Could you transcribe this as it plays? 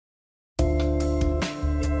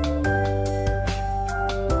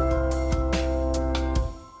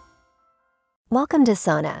Welcome to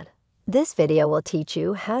Sonat. This video will teach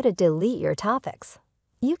you how to delete your topics.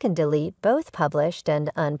 You can delete both published and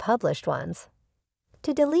unpublished ones.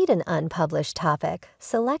 To delete an unpublished topic,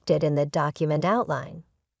 select it in the document outline.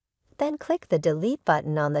 Then click the Delete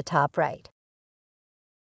button on the top right.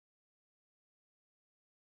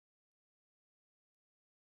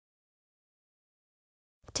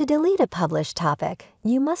 To delete a published topic,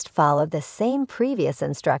 you must follow the same previous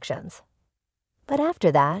instructions. But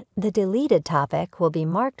after that, the deleted topic will be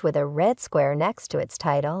marked with a red square next to its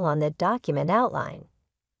title on the document outline.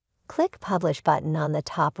 Click Publish button on the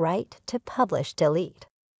top right to publish delete.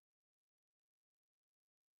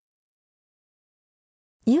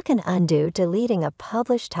 You can undo deleting a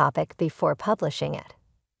published topic before publishing it.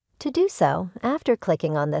 To do so, after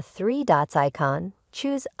clicking on the three dots icon,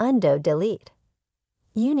 choose Undo Delete.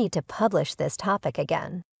 You need to publish this topic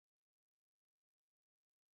again.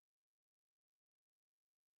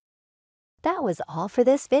 That was all for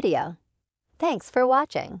this video. Thanks for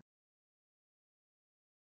watching.